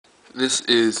This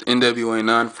is NWA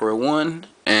 941,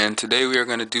 and today we are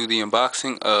going to do the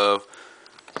unboxing of,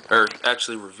 or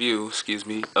actually review, excuse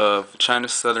me, of China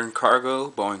Southern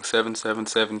Cargo Boeing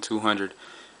 777-200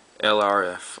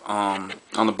 LRF.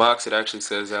 On the box it actually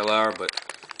says LR, but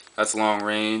that's long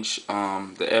range.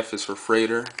 The F is for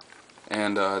freighter,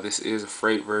 and this is a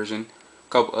freight version. A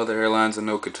couple other airlines I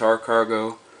know, Qatar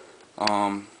Cargo.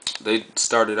 They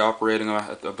started operating,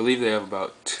 I believe they have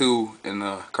about 2 in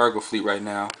the cargo fleet right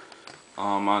now.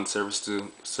 On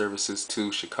services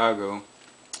to Chicago.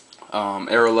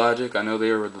 Aerologic, I know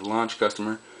they were the launch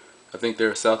customer. I think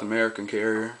they're a South American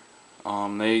carrier.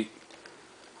 They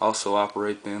also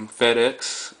operate them.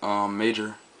 FedEx,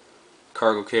 major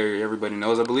cargo carrier everybody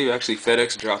knows. I believe actually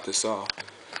FedEx dropped this off.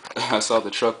 I saw the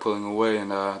truck pulling away,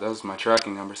 and that was my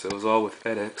tracking number, so it was all with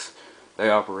FedEx. They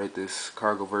operate this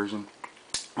cargo version.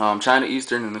 China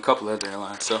Eastern and a couple other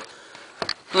airlines. So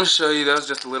I'm going to show you, that was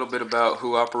just a little bit about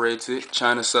who operates it.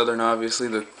 China Southern, obviously,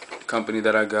 the company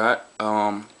that I got.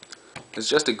 It's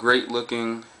just a great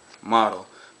looking model.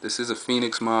 This is a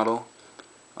Phoenix model.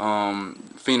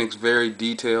 Phoenix, very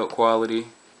detailed quality.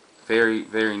 Very,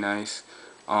 very nice.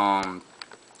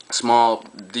 Small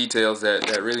details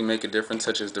that really make a difference,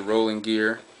 such as the rolling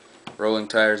gear, rolling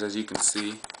tires, as you can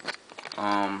see.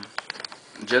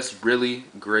 Just really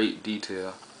great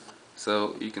detail.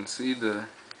 So you can see the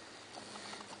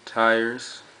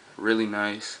tires, really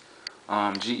nice.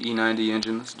 GE 90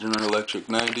 engines, General Electric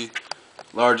 90,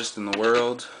 largest in the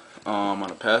world on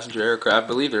a passenger aircraft. I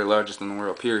believe they're largest in the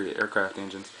world, period, aircraft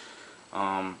engines.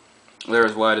 They're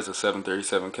as wide as a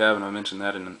 737 cabin. I mentioned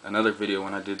that in another video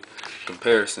when I did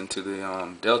comparison to the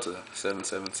Delta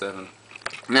 777.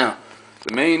 Now,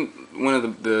 one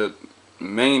of the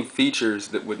main features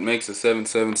that what makes a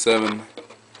 777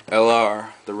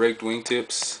 LR, the raked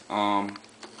wingtips.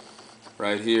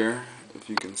 Right here, if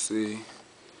you can see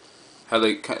how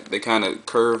they kind of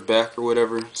curve back or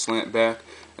whatever, slant back,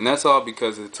 and that's all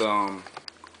because it's all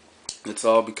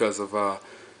because of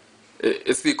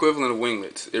it's the equivalent of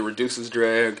winglets. It reduces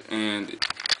drag, and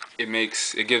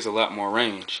it gives a lot more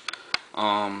range,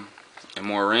 and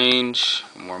more range,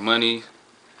 more money,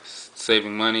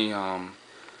 saving money, and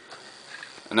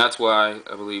that's why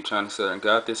I believe China Southern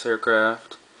got this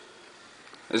aircraft.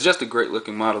 It's just a great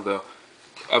looking model though.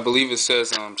 I believe it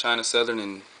says China Southern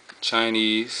in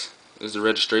Chinese. There's the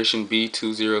registration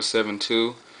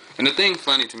B2072. And the thing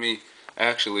funny to me,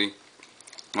 actually,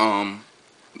 when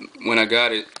I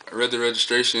got it, I read the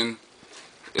registration.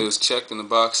 It was checked in the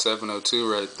box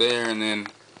 702 right there, and then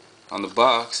on the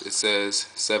box it says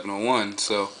 701,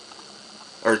 so,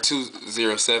 or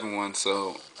 2071.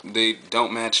 So they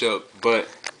don't match up, but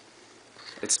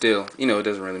it's still, it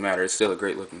doesn't really matter. It's still a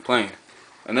great looking plane.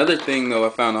 Another thing though I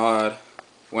found odd.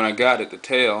 When I got it, the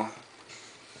tail,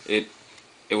 it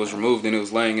was removed and it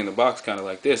was laying in the box kind of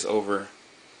like this over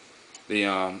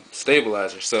the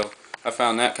stabilizer. So I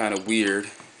found that kind of weird,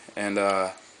 and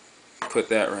put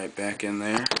that right back in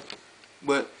there.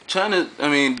 But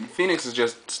Phoenix is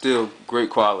just still great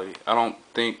quality. I don't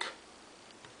think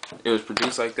it was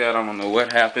produced like that. I don't know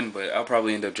what happened, but I'll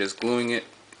probably end up just gluing it.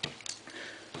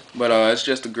 But it's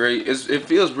just a great, it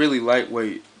feels really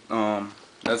lightweight.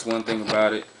 That's one thing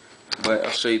about it. But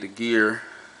I'll show you the gear.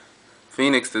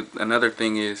 Phoenix, another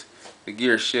thing is the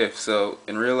gear shift. So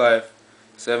in real life,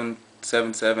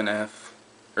 777F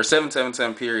or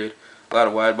 777 period, a lot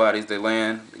of wide bodies, they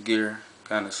land, the gear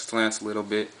kind of slants a little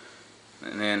bit,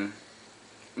 and then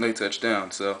they touch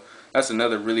down. So that's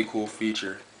another really cool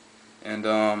feature. And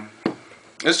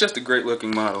it's just a great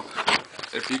looking model.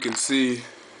 If you can see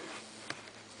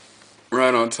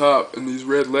right on top in these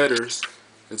red letters,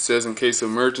 it says in case of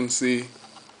emergency,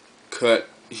 cut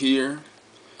here,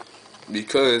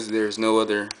 because there's no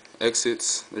other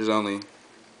exits. There's only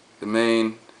the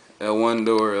main L1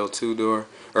 door, L2 door,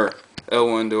 or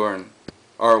L1 door and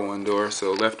R1 door,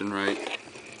 so left and right.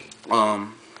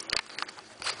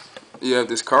 You have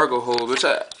this cargo hold, which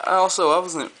I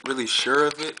wasn't really sure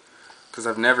of it, because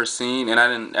I've never seen, and I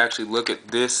didn't actually look at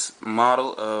this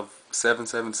model of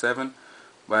 777,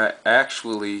 but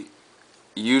actually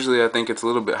usually I think it's a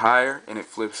little bit higher and it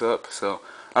flips up, so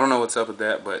I don't know what's up with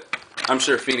that, but I'm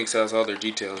sure Phoenix has all their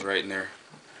details right in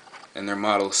their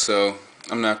models, so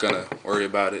I'm not gonna worry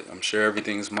about it. I'm sure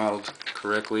everything is modeled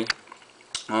correctly.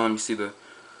 You see the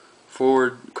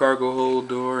forward cargo hold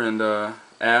door and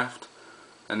aft,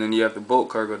 and then you have the bolt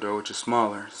cargo door, which is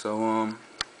smaller. So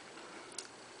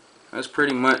that's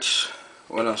pretty much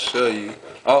what I'll show you.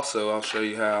 Also, I'll show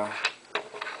you how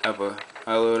I have a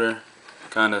high loader,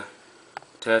 kind of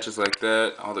attaches like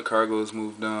that. All the cargo is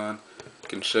moved on. I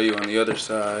can show you on the other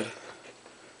side.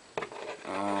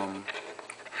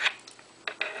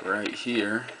 right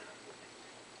here.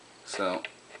 So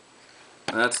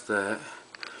that's that.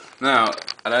 Now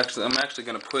I'm actually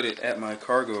gonna put it at my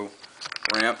cargo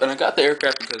ramp, and I got the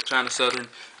aircraft because China Southern.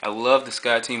 I love the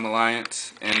SkyTeam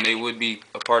Alliance, and they would be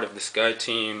a part of the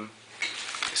SkyTeam.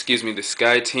 Excuse me, the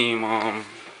SkyTeam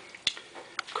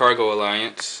Cargo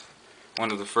Alliance.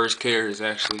 One of the first carriers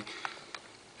actually.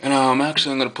 And I'm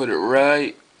gonna put it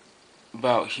right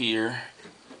about here.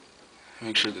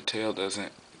 Make sure the tail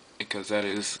doesn't, because that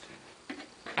is,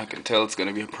 I can tell it's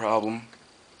gonna be a problem.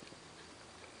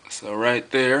 So right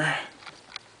there,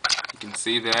 you can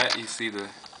see that. You see the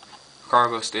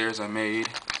cargo stairs I made.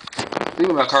 The thing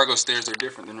about cargo stairs, they're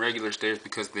different than regular stairs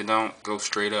because they don't go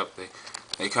straight up.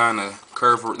 They kind of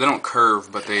curve. They don't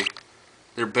curve, but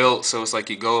they're built so it's like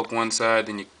you go up one side,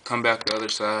 then you come back the other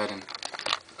side, and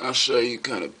I'll show you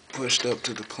kind of pushed up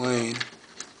to the plane.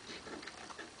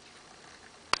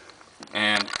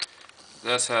 And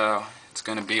that's how it's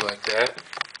gonna be like that.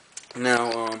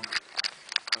 Now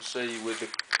I'll show you with the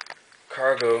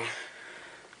cargo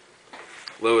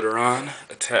loader on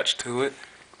attached to it,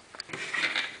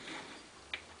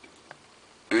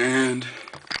 and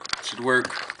it should work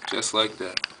just like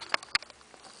that.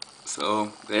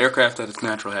 So the aircraft at its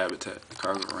natural habitat, the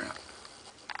cargo ramp.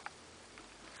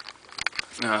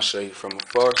 Now I'll show you from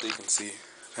afar so you can see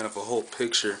kind of a whole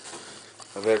picture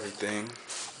of everything.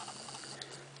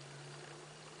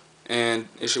 And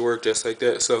it should work just like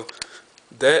that. So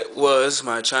that was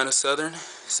my China Southern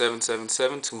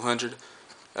 777-200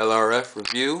 LRF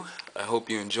review. I hope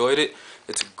you enjoyed it.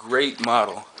 It's a great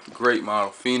model. Great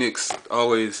model. Phoenix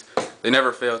always, they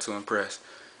never fail to impress.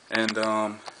 And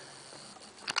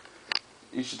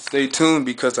you should stay tuned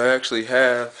because I actually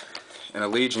have an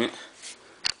Allegiant.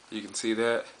 You can see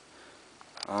that.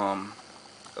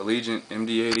 Allegiant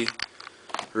MD-80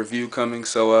 review coming.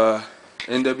 So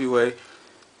NWA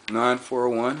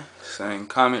 941 saying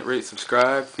comment, rate,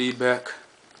 subscribe, feedback,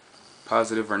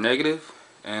 positive or negative,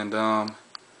 and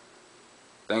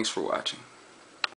thanks for watching.